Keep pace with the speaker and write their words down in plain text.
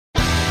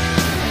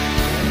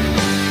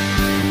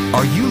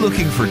Are you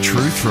looking for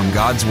truth from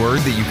God's Word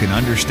that you can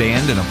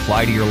understand and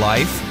apply to your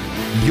life?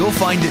 You'll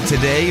find it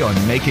today on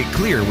Make It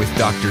Clear with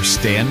Dr.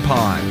 Stan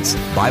Ponz,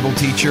 Bible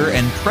teacher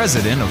and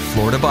president of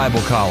Florida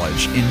Bible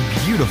College in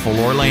beautiful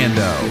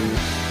Orlando.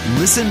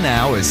 Listen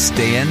now as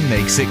Stan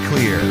makes it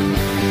clear.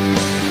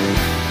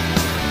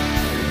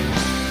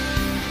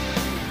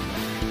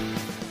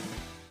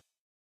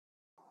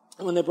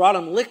 When they brought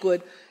him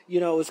liquid,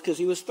 it was because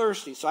he was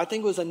thirsty. So I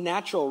think it was a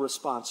natural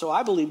response. So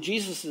I believe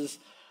Jesus is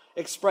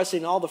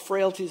expressing all the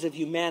frailties of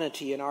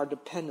humanity and our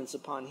dependence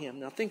upon him.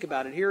 Now think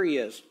about it. Here he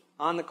is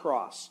on the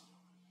cross.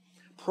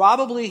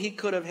 Probably he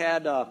could have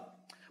had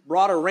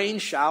brought a rain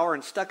shower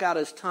and stuck out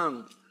his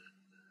tongue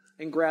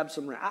and grabbed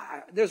some rain.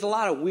 There's a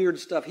lot of weird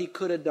stuff he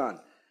could have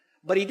done.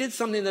 But he did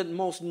something that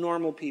most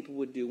normal people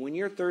would do. When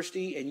you're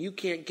thirsty and you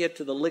can't get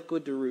to the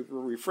liquid to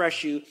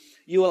refresh you,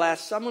 you will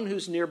ask someone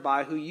who's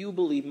nearby who you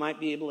believe might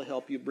be able to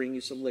help you bring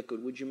you some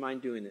liquid. Would you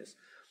mind doing this?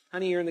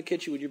 Honey, you're in the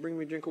kitchen. Would you bring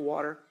me a drink of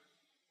water?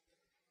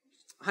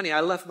 Honey,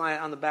 I left mine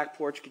on the back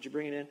porch. Could you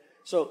bring it in?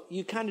 So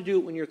you kind of do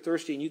it when you're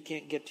thirsty and you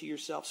can't get to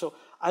yourself. So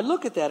I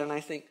look at that and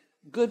I think,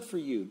 good for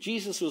you.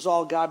 Jesus was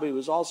all God, but he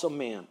was also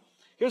man.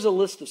 Here's a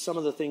list of some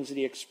of the things that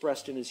he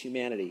expressed in his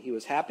humanity. He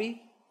was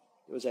happy.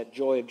 It was that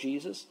joy of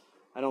Jesus.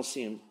 I don't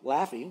see him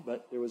laughing,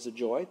 but there was a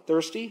joy.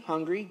 Thirsty,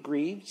 hungry,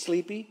 grieved,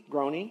 sleepy,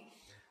 groaning.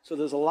 So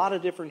there's a lot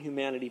of different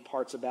humanity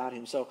parts about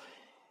him. So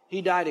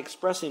he died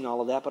expressing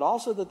all of that, but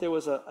also that there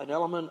was an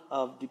element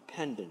of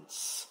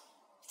dependence.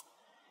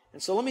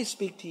 And so let me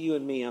speak to you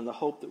and me on the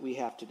hope that we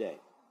have today.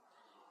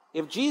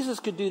 If Jesus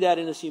could do that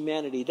in his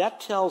humanity,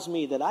 that tells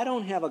me that I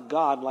don't have a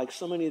God like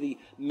so many of the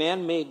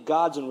man-made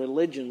gods and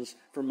religions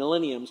for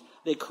millenniums.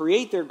 They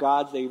create their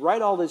gods, they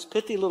write all these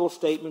pithy little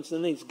statements,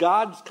 and these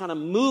gods kind of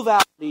move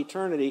out into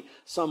eternity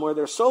somewhere.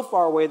 They're so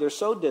far away, they're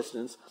so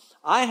distant.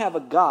 I have a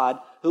God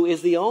who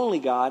is the only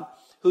God,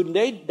 who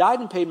died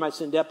and paid my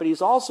sin debt, but he's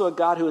also a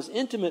God who is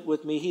intimate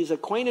with me. He's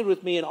acquainted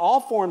with me in all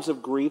forms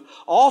of grief,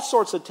 all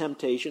sorts of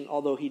temptation,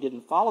 although he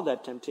didn't follow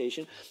that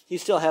temptation. He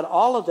still had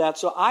all of that.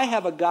 So I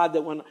have a God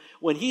that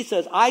when he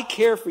says, I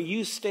care for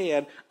you,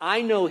 Stan,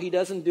 I know he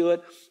doesn't do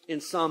it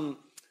in some,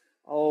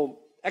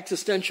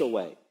 existential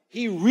way.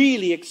 He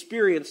really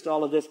experienced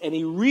all of this, and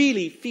he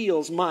really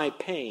feels my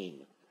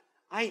pain.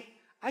 I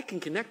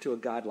can connect to a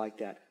God like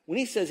that. When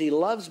he says he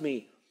loves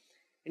me,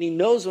 and he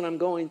knows what I'm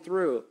going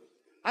through,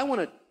 I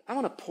want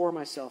to pour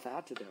myself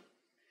out to them.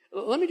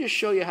 Let me just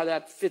show you how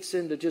that fits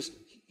into just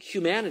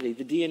humanity,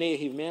 the DNA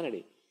of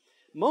humanity.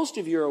 Most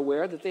of you are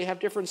aware that they have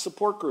different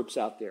support groups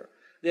out there.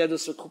 They have the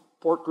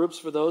support groups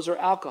for those who are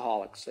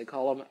alcoholics. They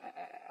call them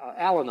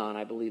Al-Anon,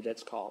 I believe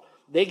that's called.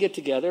 They get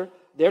together.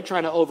 They're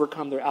trying to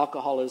overcome their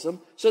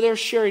alcoholism, so they're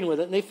sharing with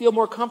it, and they feel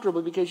more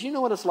comfortable because you know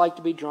what it's like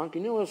to be drunk.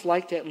 You know what it's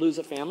like to lose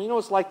a family. You know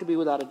what it's like to be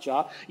without a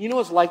job. You know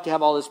what it's like to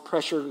have all this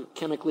pressure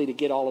chemically to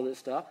get all of this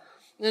stuff.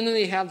 And then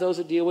they have those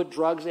that deal with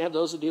drugs. They have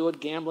those that deal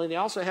with gambling. They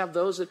also have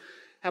those that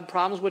have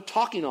problems with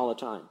talking all the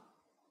time.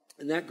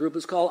 And that group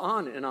is called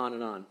On and On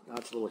and On.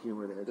 That's a little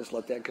humor there. Just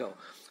let that go.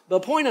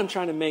 The point I'm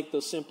trying to make, though,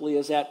 simply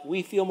is that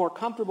we feel more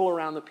comfortable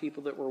around the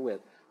people that we're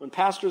with. When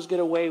pastors get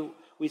away,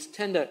 we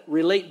tend to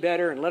relate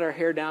better and let our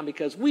hair down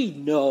because we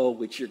know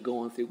what you're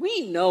going through.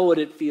 We know what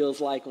it feels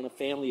like when a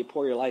family you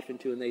pour your life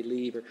into and they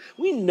leave. Or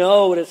we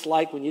know what it's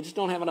like when you just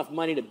don't have enough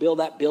money to build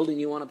that building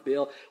you want to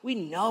build. We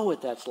know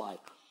what that's like.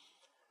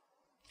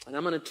 And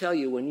I'm going to tell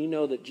you, when you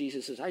know that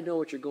Jesus says, I know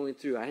what you're going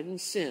through. I didn't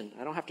sin.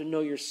 I don't have to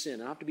know your sin. I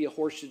don't have to be a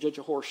horse to judge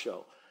a horse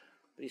show.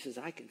 But he says,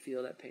 I can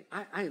feel that pain.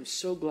 I am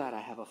so glad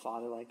I have a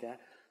father like that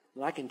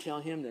I can tell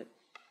him that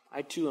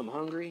I too am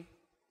hungry.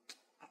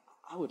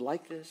 I would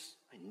like this.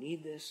 I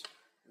need this.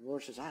 And the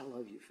Lord says, I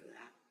love you for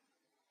that.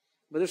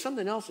 But there's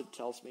something else it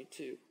tells me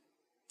too.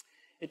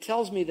 It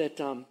tells me that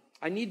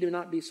I need to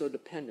not be so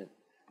dependent.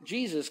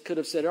 Jesus could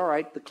have said, all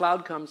right, the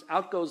cloud comes,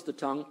 out goes the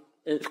tongue,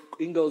 and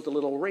in goes the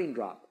little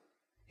raindrop.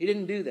 He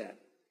didn't do that.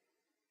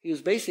 He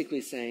was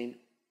basically saying,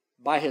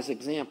 by his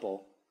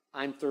example,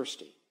 I'm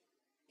thirsty.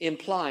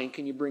 Implying,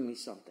 can you bring me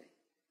something?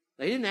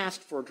 Now, he didn't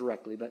ask for it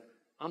directly, but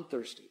I'm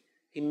thirsty.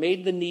 He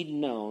made the need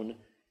known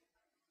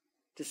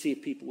to see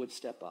if people would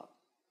step up.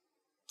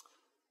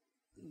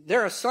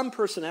 There are some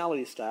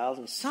personality styles,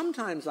 and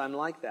sometimes I'm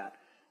like that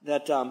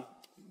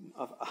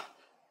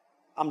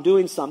I'm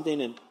doing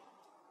something,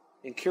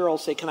 and Carol will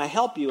say, can I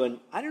help you? And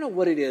I don't know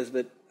what it is,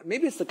 but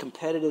maybe it's the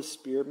competitive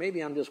spirit.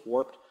 Maybe I'm just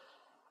warped.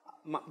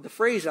 The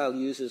phrase I'll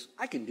use is,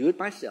 I can do it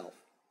myself.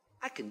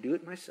 I can do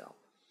it myself.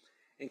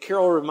 And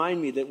Carol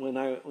reminded me that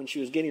when she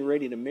was getting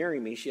ready to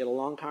marry me, she had a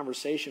long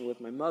conversation with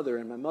my mother,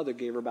 and my mother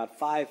gave her about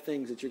 5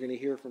 things that you're going to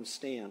hear from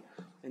Stan.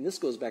 And this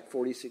goes back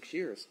 46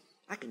 years.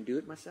 I can do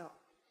it myself.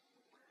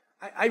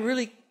 I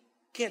really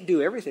can't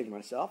do everything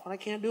myself, and I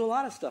can't do a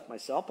lot of stuff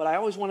myself, but I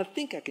always want to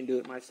think I can do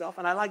it myself,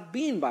 and I like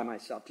being by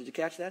myself. Did you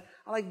catch that?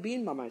 I like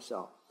being by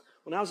myself.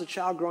 When I was a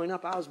child growing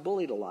up, I was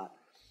bullied a lot.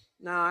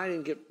 Now, I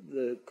didn't get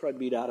the crud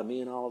beat out of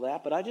me and all of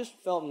that, but I just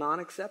felt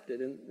non-accepted.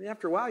 And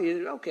after a while,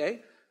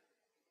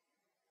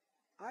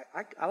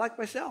 I like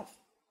myself.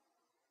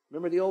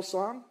 Remember the old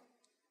song?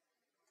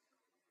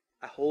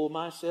 I hold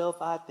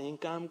myself, I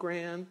think I'm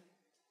grand.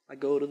 I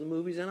go to the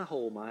movies and I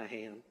hold my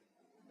hand.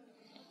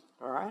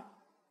 All right?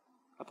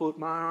 I put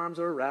my arms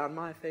around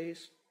my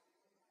face.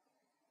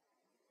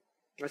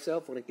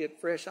 Myself, when I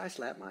get fresh, I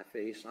slap my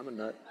face. I'm a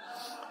nut.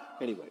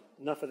 Anyway,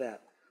 enough of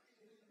that.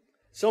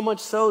 So much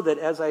so that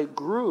as I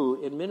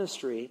grew in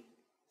ministry,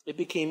 it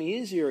became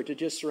easier to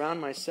just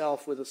surround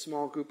myself with a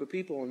small group of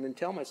people and then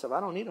tell myself, I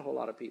don't need a whole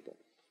lot of people.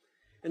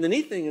 And the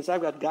neat thing is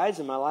I've got guys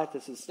in my life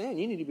that say, Stan,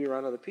 you need to be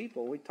around other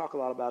people. We talk a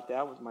lot about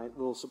that with my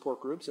little support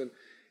groups and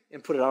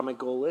put it on my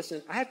goal list.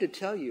 And I have to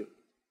tell you,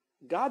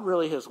 God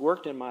really has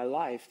worked in my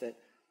life that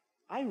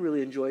I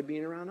really enjoy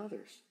being around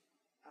others.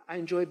 I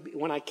enjoy,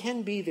 when I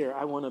can be there,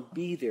 I want to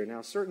be there.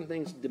 Now, certain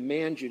things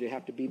demand you to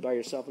have to be by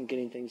yourself and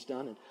getting things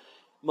done. And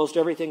most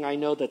everything I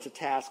know that's a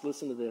task,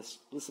 listen to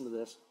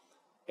this.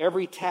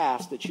 Every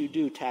task that you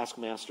do,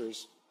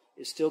 taskmasters,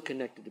 is still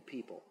connected to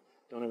people.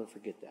 Don't ever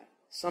forget that.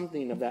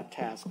 Something of that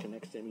task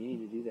connects to them. You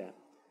need to do that.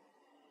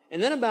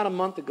 And then about a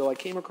month ago, I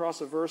came across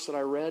a verse that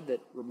I read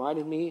that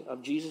reminded me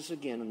of Jesus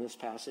again in this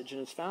passage.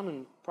 And it's found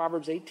in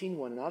Proverbs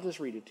 18:1. And I'll just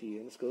read it to you.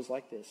 And it goes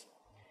like this.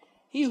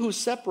 He who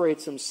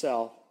separates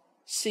himself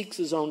seeks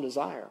his own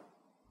desire.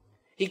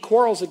 He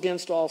quarrels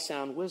against all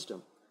sound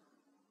wisdom.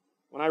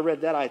 When I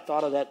read that, I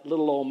thought of that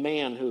little old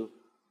man who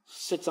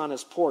sits on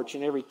his porch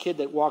and every kid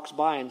that walks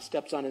by and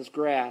steps on his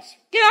grass,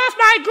 get off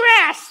my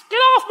grass! Get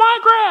off my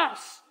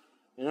grass!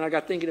 And then I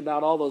got thinking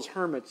about all those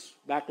hermits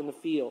back in the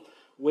field,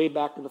 way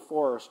back in the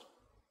forest.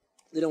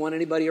 They don't want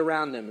anybody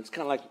around them. It's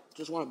kind of like,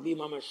 just want to be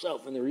by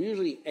myself. And they're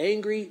usually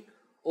angry,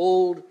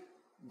 old,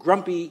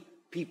 grumpy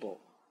people.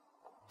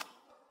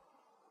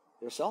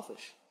 They're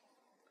selfish.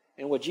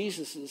 And what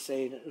Jesus is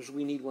saying is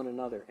we need one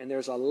another. And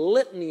there's a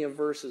litany of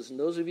verses. And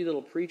those of you that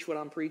will preach what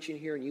I'm preaching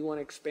here and you want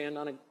to expand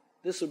on it,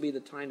 this will be the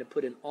time to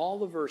put in all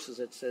the verses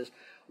that says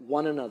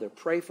one another,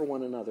 pray for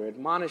one another,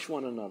 admonish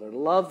one another,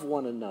 love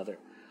one another.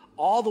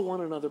 All the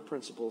one another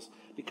principles,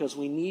 because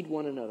we need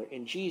one another.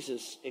 And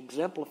Jesus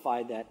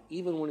exemplified that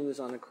even when he was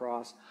on the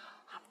cross.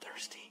 I'm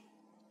thirsty.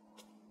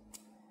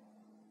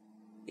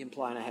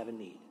 Implying I have a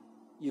need.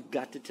 You've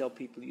got to tell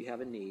people you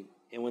have a need.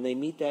 And when they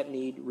meet that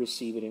need,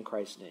 receive it in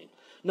Christ's name.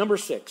 Number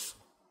 6.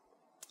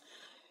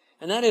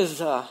 And that is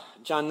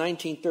John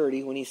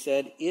 19:30 when he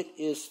said, it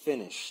is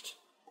finished.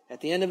 At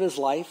the end of his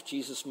life,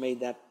 Jesus made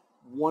that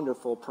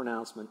wonderful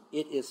pronouncement,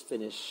 it is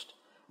finished.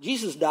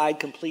 Jesus died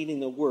completing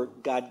the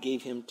work God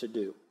gave him to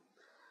do.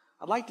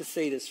 I'd like to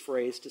say this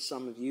phrase to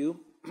some of you.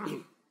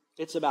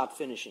 It's about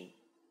finishing.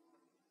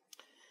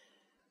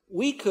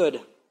 We could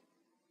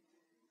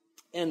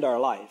end our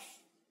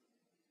life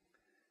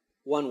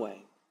one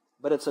way,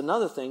 but it's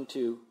another thing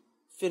to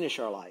finish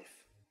our life.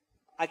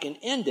 I can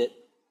end it,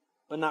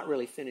 but not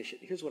really finish it.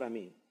 Here's what I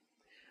mean.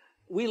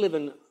 We live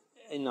in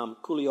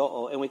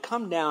Kuli'o'o, and we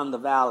come down the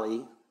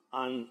valley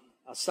on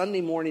a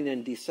Sunday morning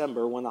in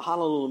December when the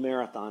Honolulu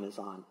Marathon is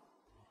on.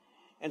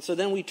 And so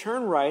then we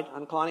turn right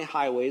on Kalani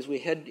highways, we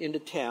head into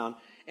town,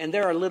 and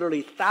there are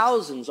literally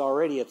thousands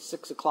already at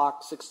 6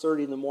 o'clock,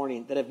 6:30 in the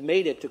morning that have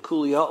made it to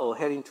Kuli'o'o,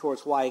 heading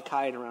towards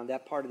Waikai and around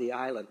that part of the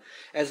island.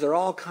 As they're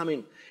all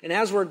coming, and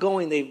as we're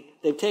going,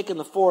 they've taken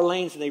the 4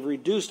 lanes and they've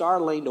reduced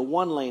our lane to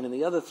 1 lane, and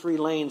the other 3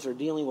 lanes are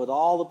dealing with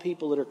all the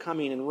people that are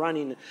coming and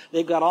running.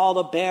 They've got all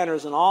the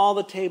banners and all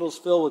the tables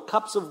filled with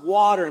cups of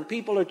water, and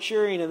people are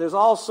cheering, and there's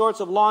all sorts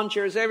of lawn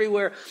chairs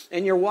everywhere,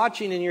 and you're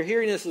watching and you're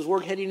hearing this as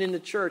we're heading into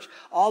church.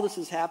 All this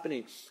is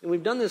happening. And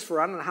we've done this for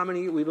I don't know how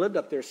many years. We've lived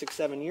up there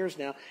 6-7 years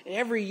now. And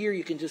every year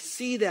you can just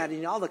see that,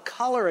 and all the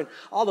color and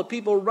all the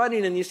people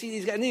running, and you see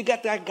these guys, and you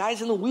got that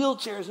guys in the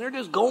wheelchairs, and they're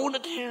just going to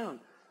town.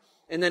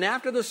 And then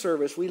after the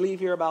service, we leave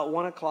here about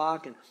 1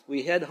 o'clock, and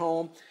we head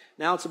home.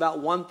 Now it's about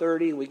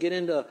 1:30, and we get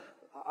into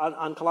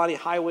on Kalani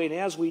Highway, and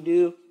as we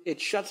do,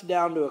 it shuts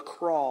down to a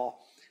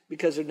crawl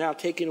because they're now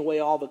taking away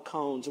all the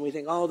cones, and we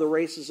think, oh, the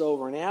race is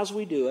over. And as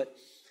we do it,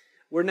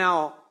 we're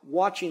now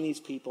watching these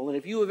people. And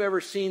if you have ever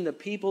seen the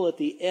people at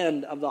the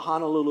end of the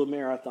Honolulu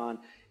Marathon,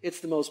 it's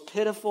the most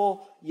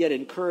pitiful yet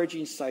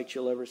encouraging sight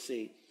you'll ever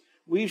see.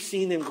 We've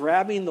seen them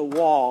grabbing the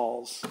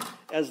walls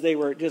as they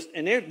were just,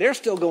 and they're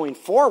still going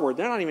forward.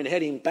 They're not even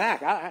heading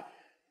back.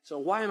 So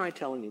why am I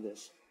telling you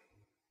this?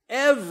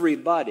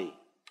 Everybody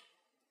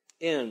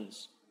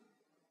ends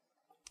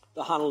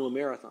the Honolulu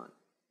Marathon.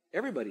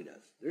 Everybody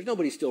does. There's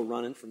nobody still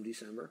running from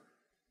December,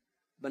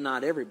 but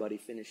not everybody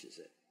finishes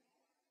it.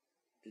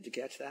 Did you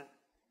catch that?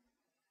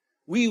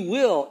 We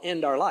will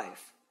end our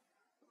life,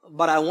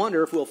 but I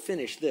wonder if we'll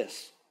finish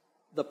this,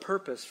 the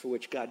purpose for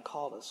which God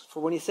called us.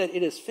 For when he said,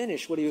 it is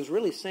finished, what he was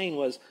really saying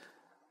was,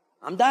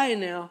 I'm dying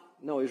now.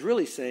 No, he's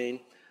really saying,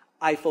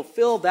 I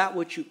fulfill that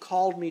which you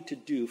called me to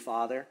do,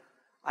 Father.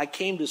 I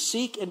came to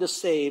seek and to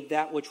save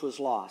that which was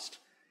lost.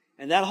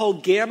 And that whole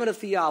gamut of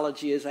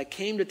theology is I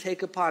came to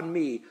take upon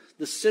me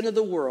the sin of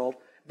the world,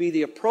 be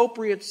the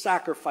appropriate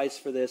sacrifice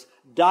for this,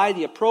 die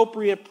the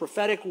appropriate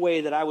prophetic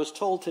way that I was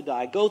told to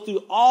die, go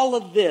through all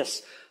of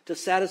this to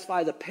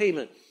satisfy the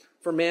payment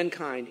for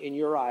mankind in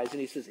your eyes.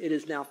 And he says, it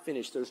is now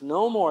finished. There's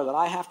no more that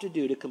I have to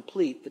do to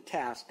complete the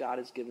task God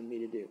has given me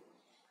to do.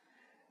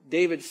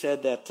 David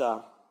said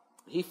that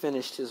he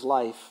finished his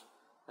life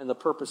and the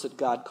purpose that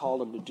God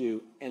called him to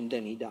do, and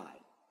then he died.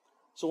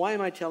 So why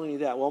am I telling you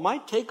that? Well, my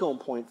take-home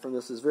point from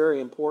this is very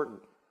important.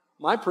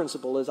 My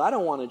principle is I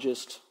don't want to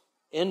just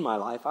end my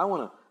life. I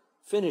want to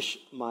finish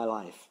my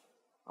life.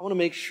 I want to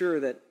make sure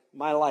that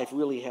my life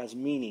really has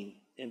meaning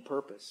and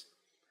purpose.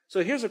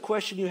 So here's a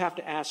question you have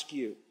to ask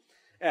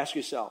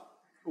yourself.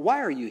 Why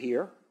are you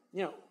here?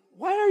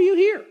 Why are you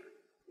here?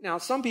 Now,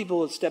 some people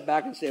would step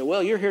back and say,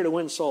 well, you're here to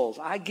win souls.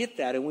 I get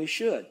that, and we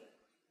should.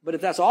 But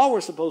if that's all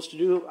we're supposed to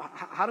do,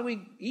 how do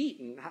we eat?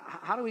 And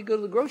how do we go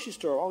to the grocery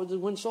store? All we do is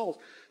win souls.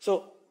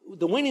 So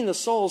the winning the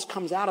souls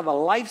comes out of a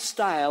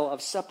lifestyle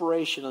of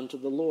separation unto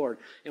the Lord.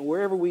 And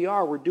wherever we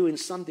are, we're doing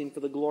something for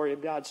the glory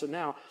of God. So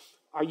now,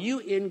 are you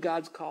in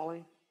God's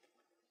calling?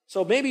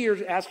 So maybe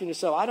you're asking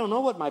yourself, I don't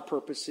know what my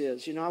purpose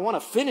is. I want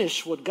to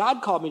finish what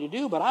God called me to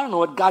do, but I don't know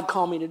what God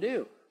called me to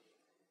do.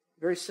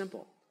 Very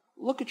simple.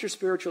 Look at your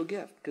spiritual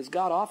gift, because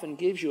God often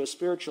gives you a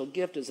spiritual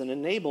gift as an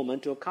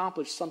enablement to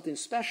accomplish something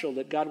special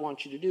that God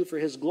wants you to do for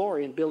his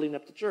glory in building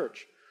up the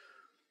church.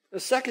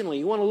 Secondly,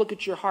 you want to look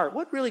at your heart.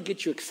 What really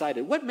gets you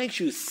excited? What makes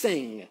you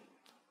sing,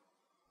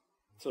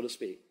 so to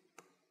speak?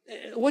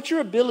 What's your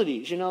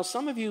abilities?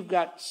 Some of you have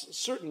got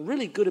certain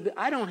really good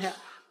abilities.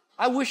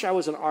 I wish I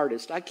was an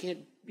artist. I can't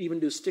even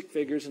do stick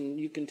figures, and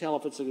you can tell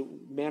if it's a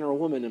man or a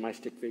woman in my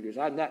stick figures.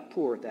 I'm that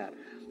poor at that.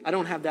 I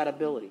don't have that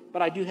ability,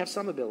 but I do have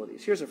some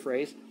abilities. Here's a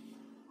phrase.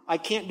 I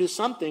can't do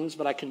some things,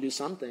 but I can do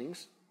some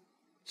things.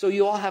 So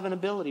you all have an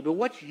ability, but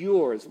what's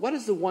yours? What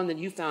is the one that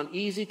you found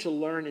easy to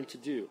learn and to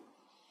do?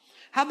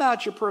 How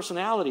about your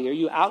personality? Are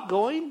you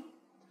outgoing?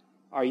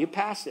 Are you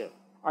passive?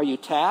 Are you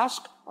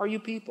task? Are you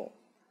people?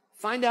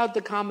 Find out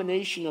the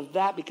combination of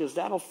that, because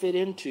that'll fit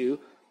into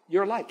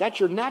your life. That's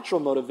your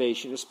natural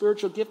motivation. Your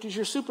spiritual gift is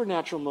your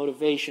supernatural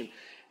motivation.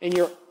 And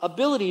your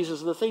abilities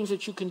is the things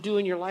that you can do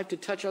in your life to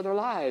touch other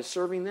lives,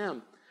 serving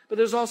them. But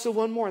there's also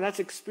one more, and that's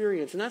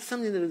experience. And that's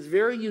something that is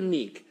very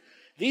unique.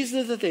 These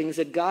are the things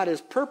that God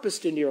has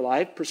purposed into your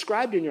life,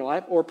 prescribed in your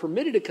life, or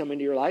permitted to come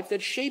into your life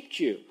that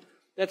shaped you.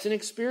 That's an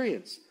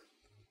experience.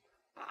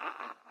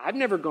 I've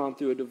never gone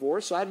through a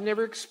divorce, so I've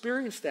never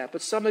experienced that.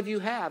 But some of you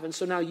have. And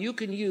so now you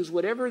can use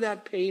whatever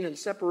that pain and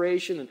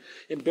separation and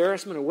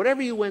embarrassment or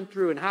whatever you went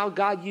through and how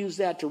God used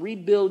that to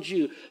rebuild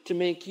you, to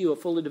make you a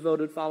fully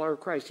devoted follower of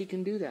Christ. He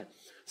can do that.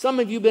 Some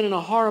of you have been in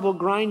a horrible,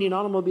 grinding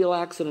automobile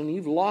accident and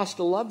you've lost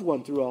a loved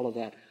one through all of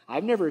that.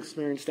 I've never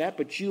experienced that,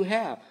 but you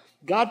have.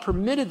 God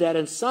permitted that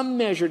in some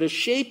measure to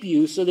shape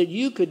you so that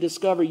you could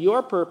discover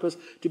your purpose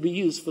to be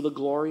used for the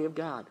glory of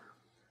God.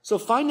 So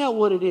find out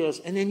what it is,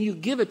 and then you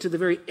give it to the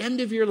very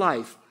end of your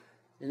life.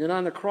 And then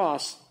on the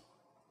cross,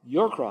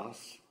 your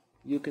cross,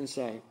 you can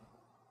say,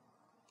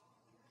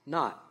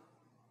 not,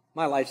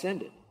 my life's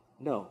ended.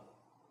 No,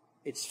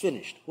 it's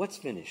finished. What's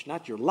finished?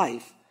 Not your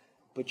life,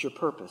 but your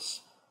purpose.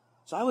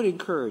 So I would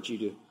encourage you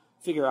to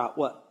figure out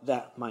what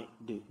that might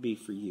be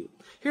for you.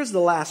 Here's the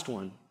last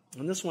one,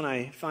 and this one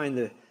I find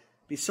to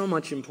be so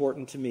much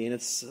important to me, and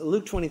it's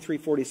Luke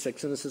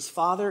 23:46, and it says,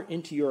 Father,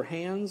 into your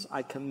hands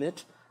I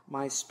commit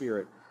my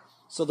spirit.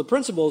 So the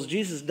principle is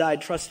Jesus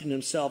died trusting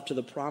himself to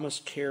the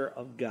promised care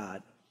of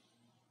God.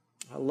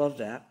 I love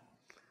that.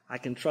 I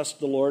can trust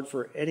the Lord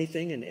for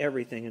anything and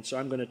everything, and so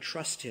I'm going to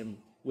trust him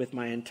with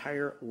my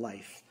entire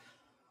life.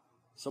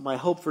 So my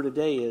hope for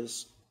today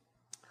is,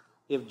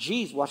 if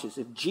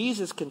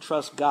Jesus can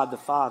trust God the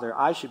Father,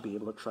 I should be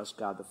able to trust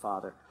God the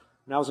Father.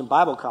 When I was in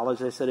Bible college,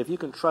 they said, if you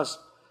can trust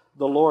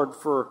the Lord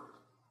for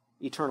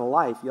eternal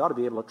life, you ought to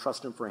be able to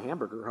trust him for a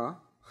hamburger,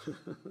 huh?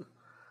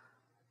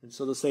 And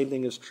so the same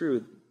thing is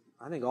true.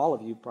 I think all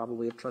of you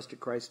probably have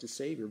trusted Christ as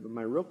Savior, but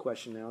my real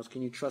question now is,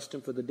 can you trust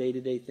him for the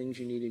day-to-day things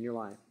you need in your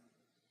life?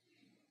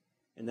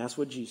 And that's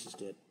what Jesus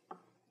did.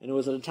 And it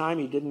was at a time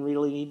he didn't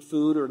really need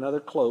food or another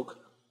cloak.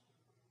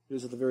 It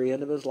was at the very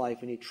end of his life,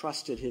 and he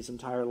trusted his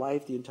entire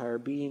life, the entire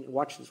being.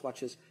 Watch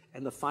this,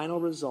 and the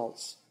final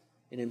results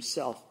in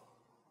himself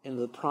in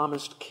the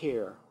promised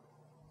care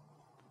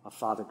of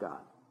Father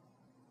God.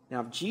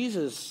 Now, if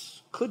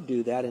Jesus could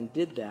do that and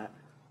did that,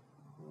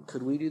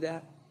 could we do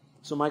that?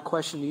 So my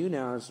question to you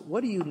now is,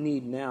 what do you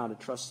need now to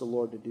trust the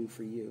Lord to do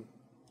for you?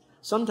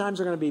 Sometimes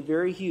they're going to be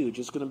very huge.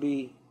 It's going to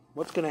be,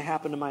 what's going to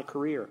happen to my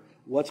career?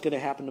 What's going to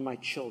happen to my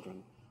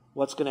children?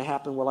 What's going to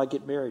happen? Will I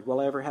get married? Will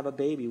I ever have a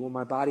baby? Will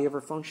my body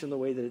ever function the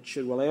way that it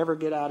should? Will I ever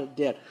get out of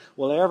debt?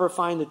 Will I ever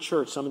find a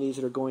church? Some of these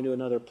that are going to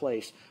another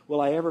place.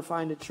 Will I ever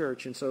find a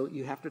church? And so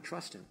you have to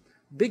trust him.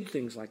 Big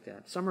things like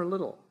that. Some are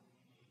little.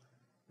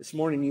 This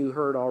morning you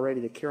heard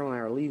already that Carol and I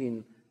are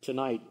leaving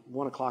tonight,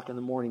 1 o'clock in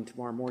the morning,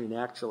 tomorrow morning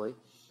actually,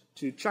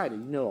 to China.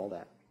 You know all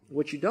that.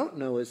 What you don't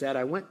know is that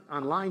I went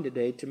online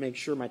today to make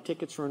sure my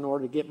tickets were in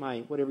order, to get my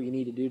whatever you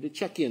need to do to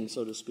check in,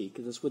 so to speak,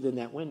 because it's within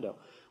that window.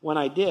 When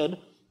I did,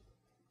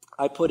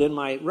 I put in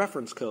my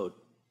reference code.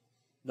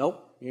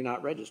 Nope, you're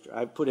not registered.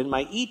 I put in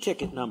my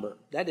e-ticket number.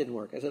 That didn't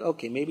work. I said,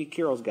 okay, maybe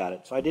Carol's got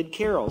it. So I did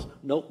Carol's.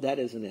 Nope, that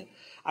isn't it.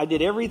 I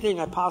did everything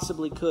I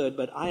possibly could,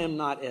 but I am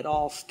not at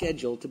all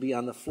scheduled to be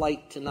on the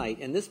flight tonight.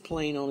 And this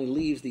plane only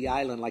leaves the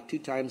island like 2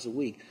 times a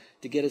week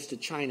to get us to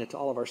China, to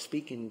all of our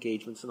speaking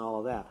engagements and all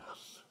of that.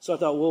 So I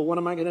thought, well, what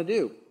am I going to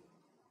do?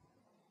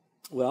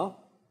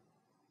 Well,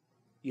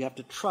 you have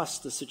to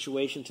trust the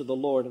situation to the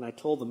Lord. And I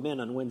told the men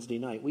on Wednesday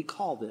night, we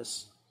call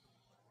this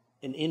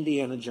an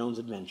Indiana Jones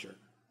adventure.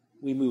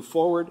 We move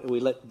forward and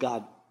we let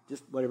God,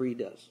 just whatever he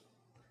does.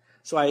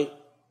 So I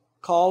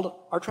called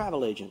our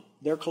travel agent.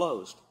 They're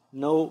closed.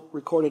 No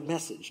recorded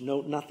message.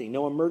 No nothing.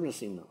 No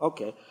emergency note.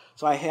 Okay.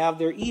 So I have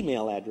their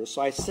email address.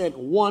 So I sent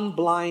one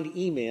blind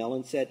email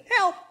and said,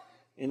 help.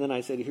 And then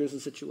I said, here's the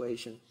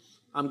situation.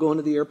 I'm going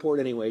to the airport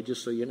anyway,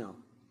 just so you know.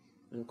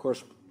 And of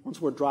course, once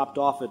we're dropped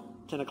off at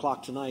 10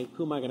 o'clock tonight,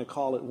 who am I going to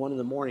call at 1 in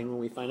the morning when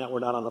we find out we're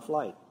not on the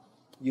flight?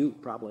 You,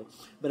 probably.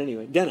 But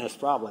anyway, Dennis,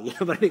 probably.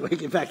 But anyway,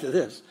 get back to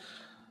this.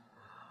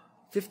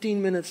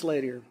 15 minutes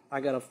later, I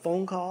got a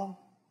phone call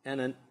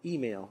and an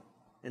email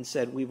and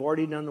said, we've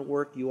already done the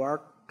work. You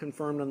are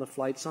confirmed on the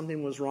flight.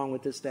 Something was wrong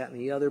with this, that, and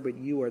the other, but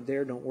you are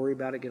there. Don't worry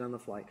about it. Get on the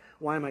flight.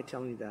 Why am I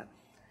telling you that?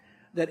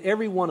 That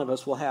every one of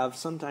us will have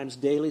sometimes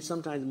daily,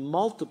 sometimes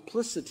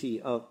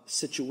multiplicity of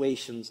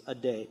situations a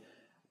day.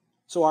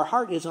 So our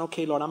heart isn't,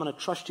 okay, Lord, I'm going to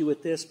trust you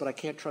with this, but I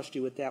can't trust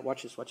you with that.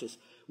 Watch this, watch this.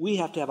 We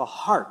have to have a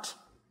heart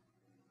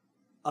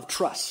of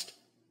trust.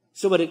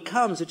 So when it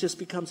comes, it just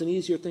becomes an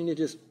easier thing to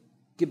just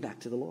give back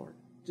to the Lord.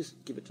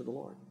 Just give it to the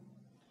Lord.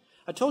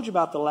 I told you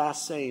about the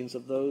last sayings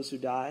of those who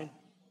died.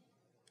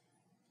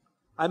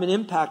 I've been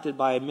impacted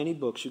by many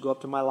books. You go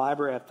up to my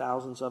library, I have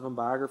thousands of them,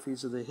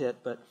 biographies of the hit,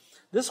 but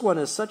this one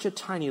is such a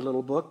tiny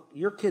little book.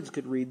 Your kids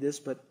could read this,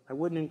 but I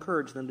wouldn't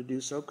encourage them to do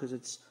so because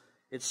it's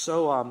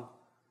so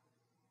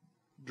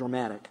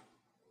dramatic.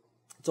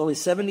 It's only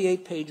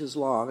 78 pages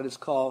long, and it's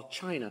called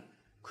China,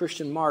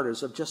 Christian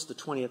Martyrs of Just the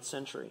 20th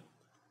Century.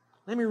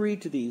 Let me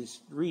read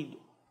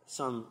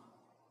some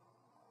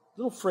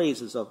little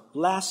phrases of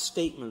last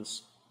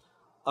statements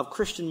of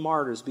Christian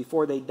martyrs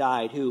before they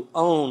died who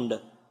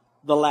owned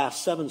the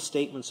last 7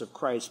 statements of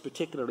Christ,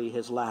 particularly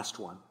his last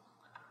one.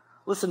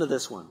 Listen to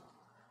this one.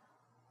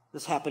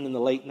 This happened in the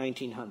late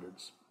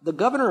 1900s. The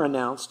governor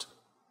announced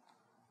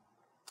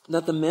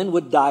that the men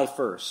would die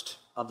first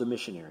of the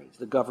missionaries.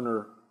 The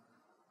governor,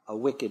 a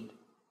wicked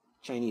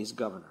Chinese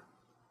governor.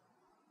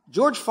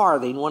 George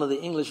Farthing, one of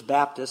the English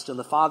Baptists and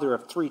the father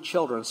of 3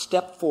 children,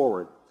 stepped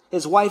forward.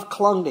 His wife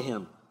clung to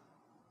him,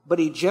 but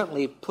he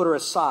gently put her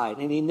aside,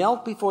 and he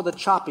knelt before the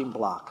chopping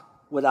block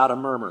without a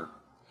murmur.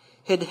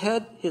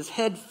 His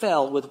head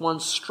fell with one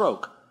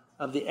stroke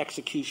of the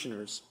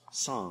executioner's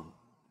song.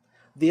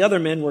 The other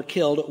men were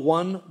killed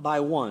one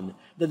by one,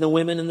 then the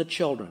women and the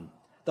children.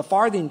 The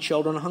Farthing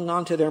children hung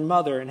on to their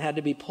mother and had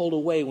to be pulled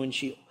away when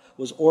she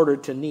was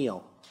ordered to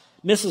kneel.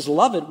 Mrs.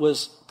 Lovett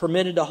was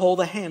permitted to hold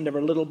the hand of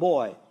her little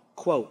boy.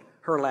 Quote,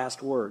 her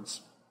last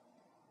words.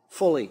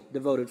 Fully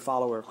devoted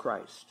follower of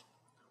Christ.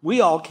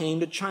 We all came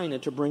to China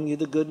to bring you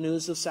the good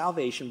news of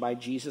salvation by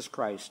Jesus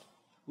Christ.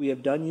 We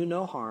have done you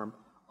no harm,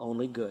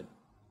 only good.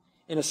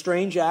 In a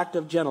strange act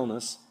of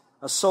gentleness,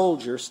 a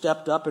soldier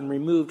stepped up and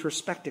removed her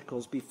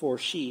spectacles before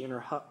she and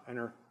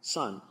her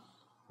son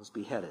was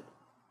beheaded.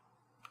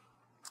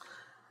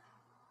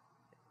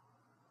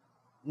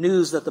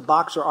 News that the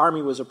Boxer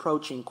army was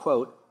approaching,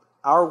 quote,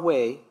 our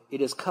way,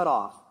 it is cut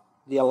off,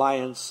 the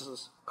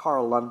Alliance's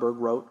Karl Lundberg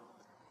wrote.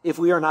 If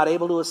we are not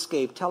able to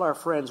escape, tell our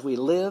friends we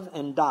live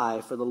and die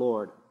for the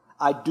Lord.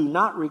 I do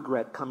not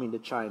regret coming to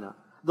China.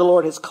 The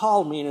Lord has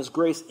called me and his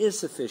grace is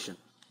sufficient.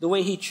 The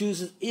way he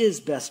chooses is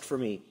best for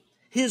me.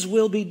 His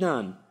will be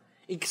done.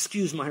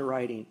 Excuse my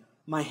writing.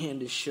 My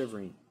hand is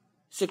shivering.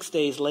 6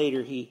 days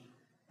later, he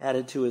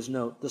added to his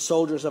note, the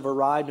soldiers have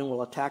arrived and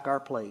will attack our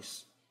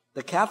place.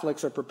 The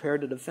Catholics are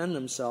prepared to defend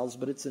themselves,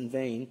 but it's in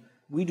vain.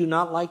 We do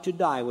not like to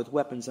die with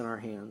weapons in our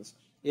hands.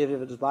 If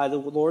it is by the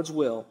Lord's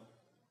will,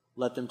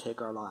 let them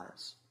take our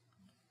lives.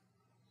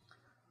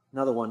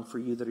 Another one for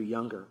you that are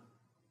younger.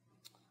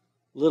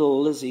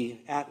 Little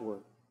Lizzie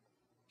Atwood.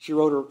 She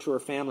wrote to her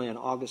family on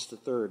August the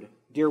 3rd.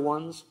 Dear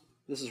ones,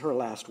 this is her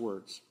last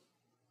words.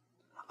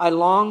 I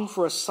long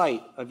for a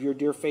sight of your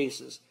dear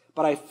faces,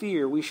 but I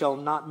fear we shall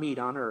not meet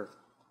on earth.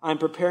 I am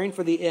preparing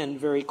for the end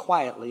very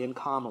quietly and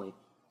calmly.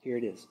 Here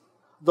it is.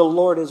 The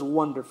Lord is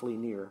wonderfully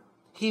near.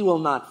 He will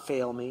not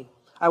fail me.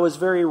 I was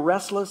very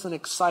restless and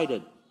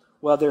excited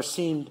while there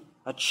seemed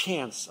a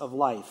chance of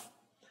life.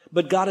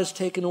 But God has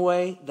taken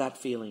away that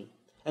feeling.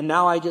 And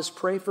now I just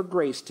pray for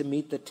grace to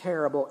meet the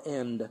terrible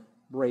end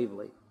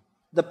bravely.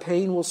 The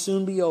pain will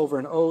soon be over,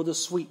 and oh, the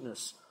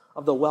sweetness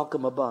of the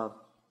welcome above.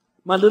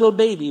 My little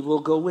baby will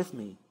go with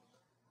me.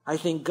 I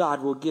think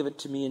God will give it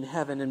to me in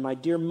heaven, and my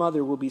dear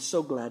mother will be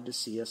so glad to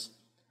see us.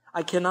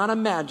 I cannot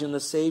imagine the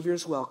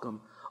Savior's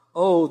welcome.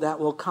 Oh, that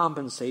will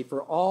compensate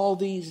for all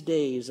these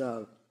days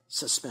of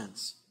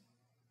suspense.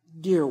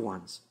 Dear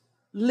ones,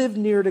 live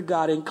near to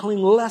God and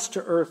cling less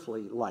to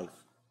earthly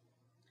life.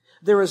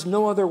 There is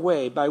no other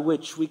way by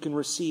which we can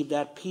receive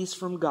that peace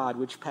from God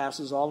which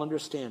passes all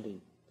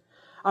understanding.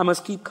 I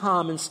must keep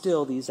calm and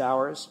still these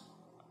hours.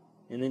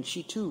 And then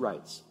she too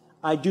writes,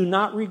 I do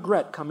not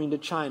regret coming to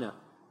China,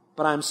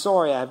 but I am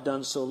sorry I have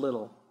done so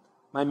little.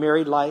 My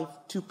married life,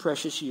 2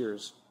 precious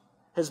years,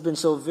 has been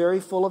so very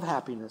full of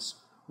happiness.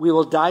 We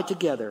will die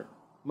together,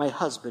 my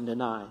husband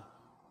and I.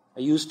 I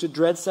used to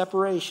dread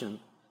separation.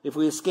 If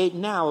we escape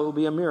now, it will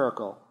be a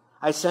miracle.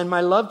 I send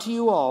my love to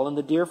you all and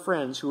the dear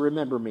friends who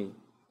remember me.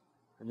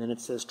 And then it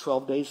says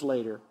 12 days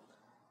later,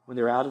 when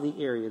they're out of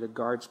the area, the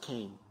guards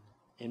came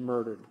and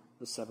murdered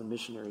the 7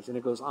 missionaries. And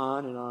it goes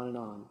on and on and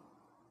on.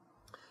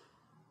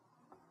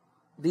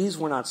 These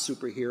were not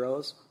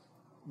superheroes.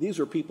 These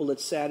were people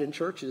that sat in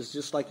churches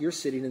just like you're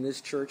sitting in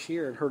this church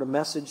here and heard a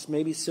message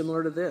maybe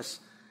similar to this.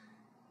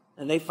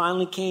 And they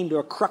finally came to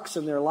a crux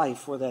in their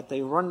life where that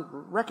they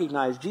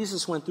recognized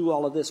Jesus went through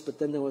all of this, but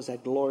then there was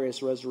that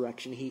glorious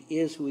resurrection. He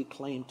is who he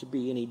claimed to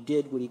be, and he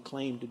did what he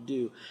claimed to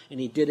do, and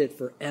he did it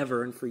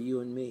forever and for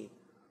you and me.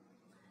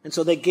 And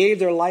so they gave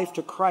their life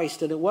to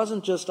Christ, and it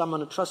wasn't just, I'm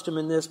going to trust him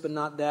in this, but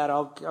not that.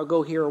 I'll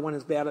go here when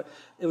it's bad.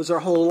 It was their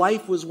whole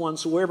life was one.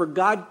 So wherever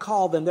God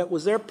called them, that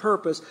was their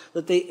purpose,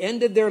 that they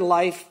ended their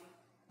life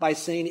by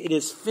saying, it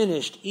is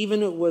finished.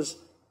 Even it was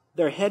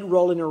their head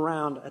rolling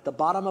around at the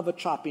bottom of a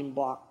chopping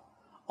block,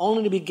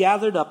 only to be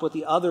gathered up with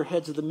the other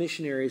heads of the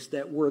missionaries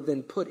that were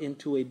then put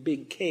into a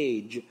big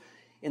cage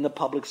in the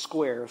public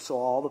square so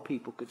all the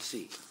people could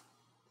see.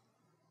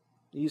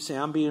 You say,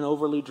 I'm being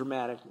overly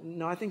dramatic.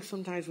 No, I think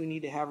sometimes we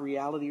need to have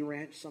reality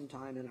ranch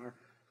sometime in our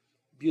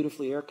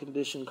beautifully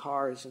air-conditioned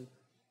cars and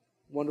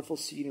wonderful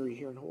scenery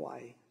here in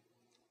Hawaii.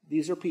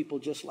 These are people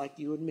just like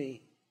you and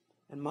me.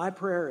 And my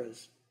prayer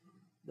is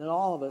that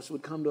all of us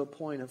would come to a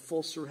point of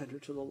full surrender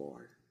to the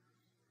Lord.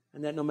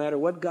 And that no matter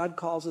what God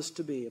calls us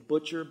to be, a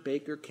butcher,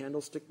 baker,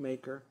 candlestick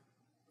maker,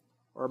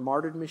 or a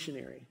martyred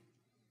missionary,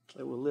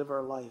 that we'll live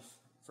our life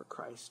for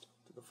Christ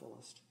to the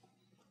fullest.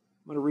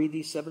 I'm going to read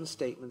these 7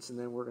 statements and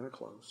then we're going to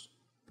close.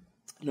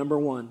 Number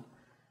 1,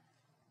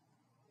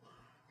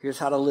 here's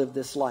how to live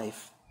this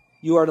life.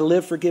 You are to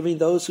live forgiving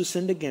those who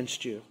sinned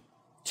against you.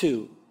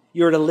 2,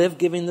 you are to live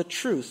giving the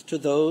truth to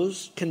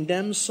those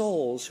condemned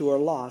souls who are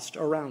lost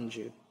around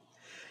you.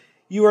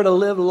 You are to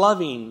live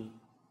loving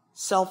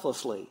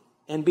selflessly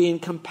and being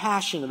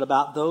compassionate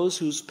about those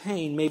whose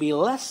pain may be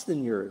less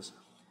than yours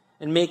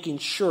and making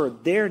sure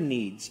their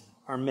needs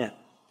are met.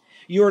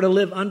 You are to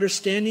live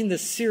understanding the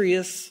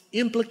serious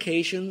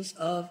implications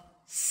of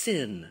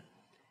sin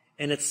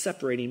and its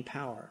separating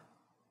power.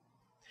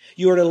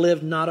 You are to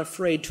live not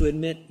afraid to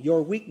admit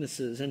your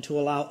weaknesses and to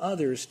allow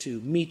others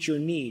to meet your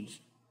needs,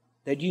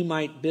 that you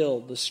might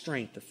build the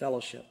strength of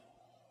fellowship.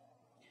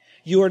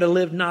 You are to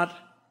live not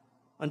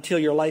until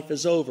your life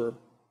is over,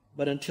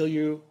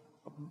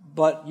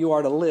 but you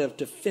are to live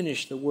to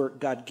finish the work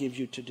God gives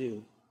you to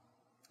do.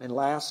 And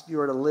last, you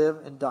are to live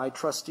and die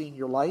trusting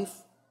your life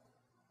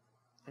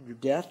and your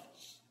death,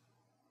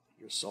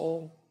 your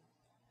soul,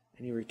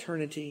 and your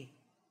eternity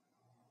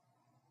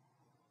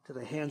to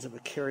the hands of a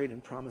caring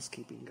and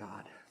promise-keeping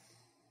God.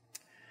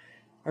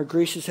 Our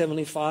gracious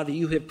Heavenly Father,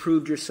 you have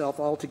proved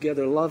yourself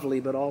altogether lovely,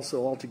 but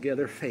also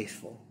altogether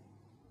faithful.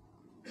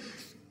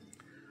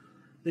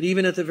 That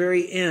even at the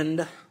very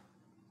end,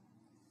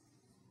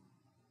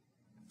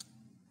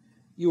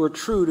 you are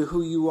true to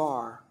who you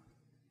are.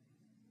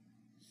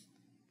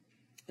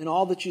 And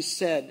all that you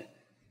said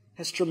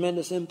has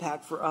tremendous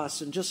impact for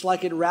us. And just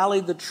like it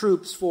rallied the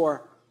troops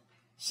for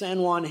San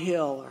Juan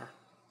Hill or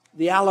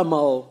the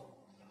Alamo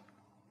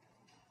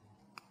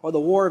or the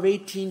War of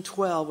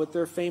 1812 with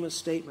their famous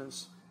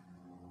statements,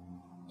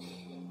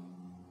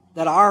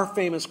 that our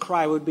famous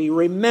cry would be,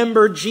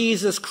 remember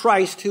Jesus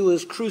Christ who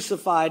is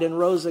crucified and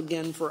rose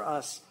again for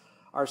us,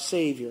 our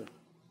Savior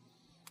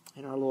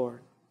and our Lord.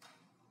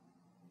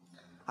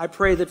 I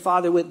pray that,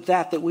 Father, with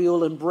that we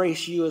will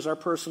embrace you as our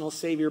personal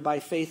Savior by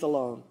faith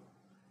alone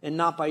and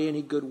not by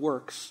any good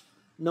works,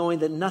 knowing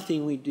that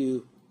nothing we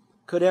do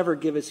could ever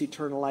give us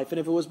eternal life. And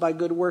if it was by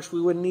good works,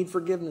 we wouldn't need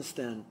forgiveness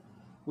then.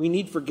 We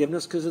need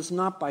forgiveness because it's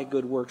not by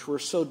good works. We're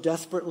so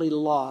desperately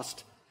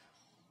lost,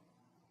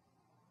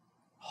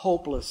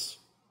 hopeless,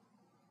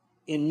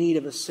 in need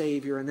of a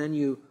Savior. And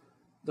then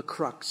the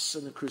crux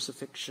and the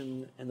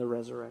crucifixion and the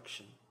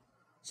resurrection.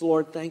 So,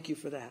 Lord, thank you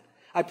for that.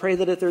 I pray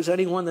that if there's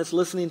anyone that's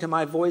listening to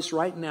my voice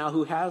right now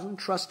who hasn't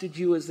trusted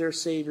you as their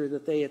Savior,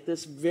 that they at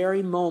this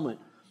very moment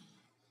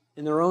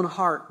in their own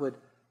heart would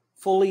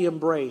fully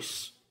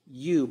embrace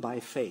you by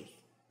faith.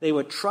 They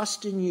would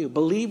trust in you,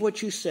 believe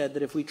what you said,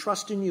 that if we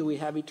trust in you, we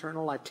have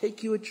eternal life.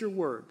 Take you at your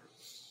word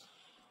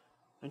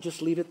and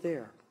just leave it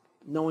there,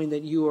 knowing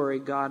that you are a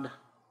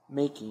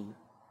God-making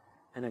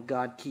and a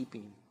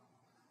God-keeping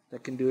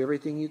that can do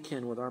everything you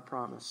can with our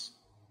promise.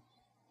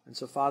 And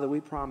so, Father,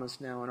 we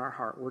promise now in our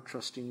heart we're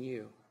trusting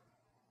you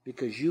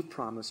because you've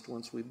promised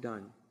once we've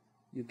done,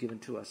 you've given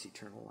to us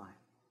eternal life.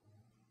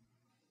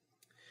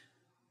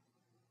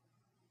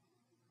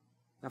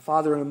 Now,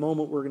 Father, in a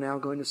moment we're now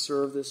going to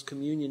serve this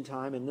communion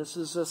time, and this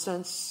is a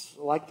sense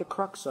like the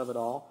crux of it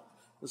all.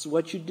 This is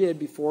what you did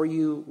before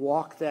you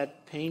walked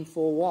that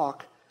painful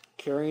walk,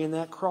 carrying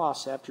that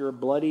cross after you're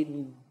bloodied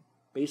and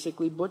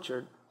basically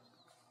butchered.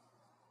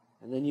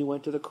 And then you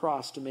went to the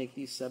cross to make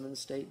these 7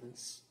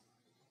 statements.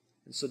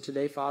 And so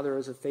today, Father,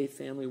 as a faith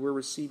family, we're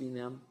receiving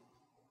them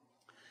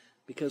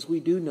because we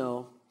do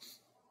know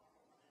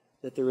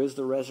that there is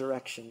the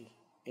resurrection,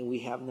 and we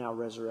have now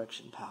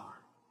resurrection power.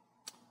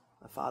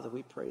 Father,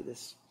 we pray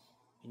this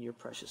In your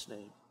precious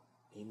name,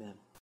 amen.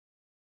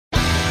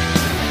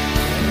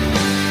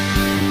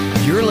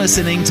 You're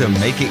listening to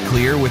Make It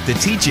Clear with the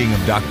teaching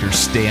of Dr.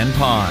 Stan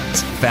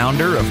Ponz,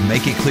 founder of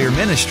Make It Clear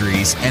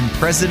Ministries and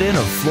president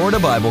of Florida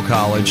Bible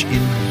College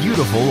in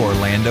beautiful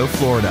Orlando,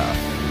 Florida.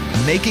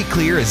 Make It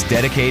Clear is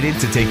dedicated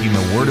to taking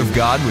the Word of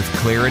God with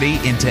clarity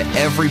into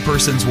every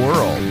person's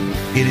world.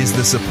 It is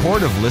the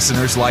support of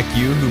listeners like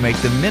you who make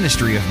the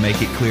ministry of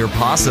Make It Clear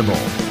possible.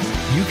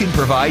 You can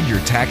provide your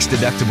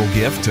tax-deductible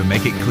gift to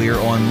Make It Clear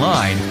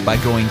online by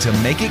going to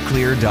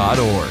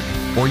makeitclear.org.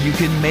 Or you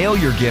can mail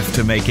your gift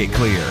to Make It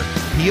Clear,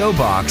 P.O.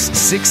 Box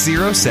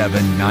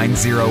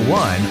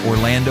 607901,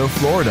 Orlando,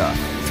 Florida,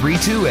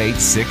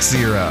 32860.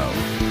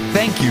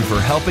 Thank you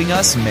for helping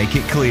us make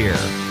it clear.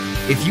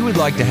 If you would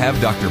like to have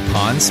Dr.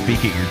 Ponz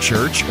speak at your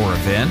church or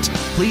event,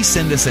 please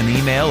send us an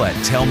email at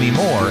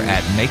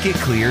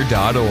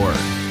tellmemore@makeitclear.org.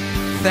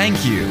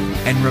 Thank you,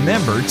 and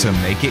remember to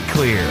make it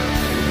clear.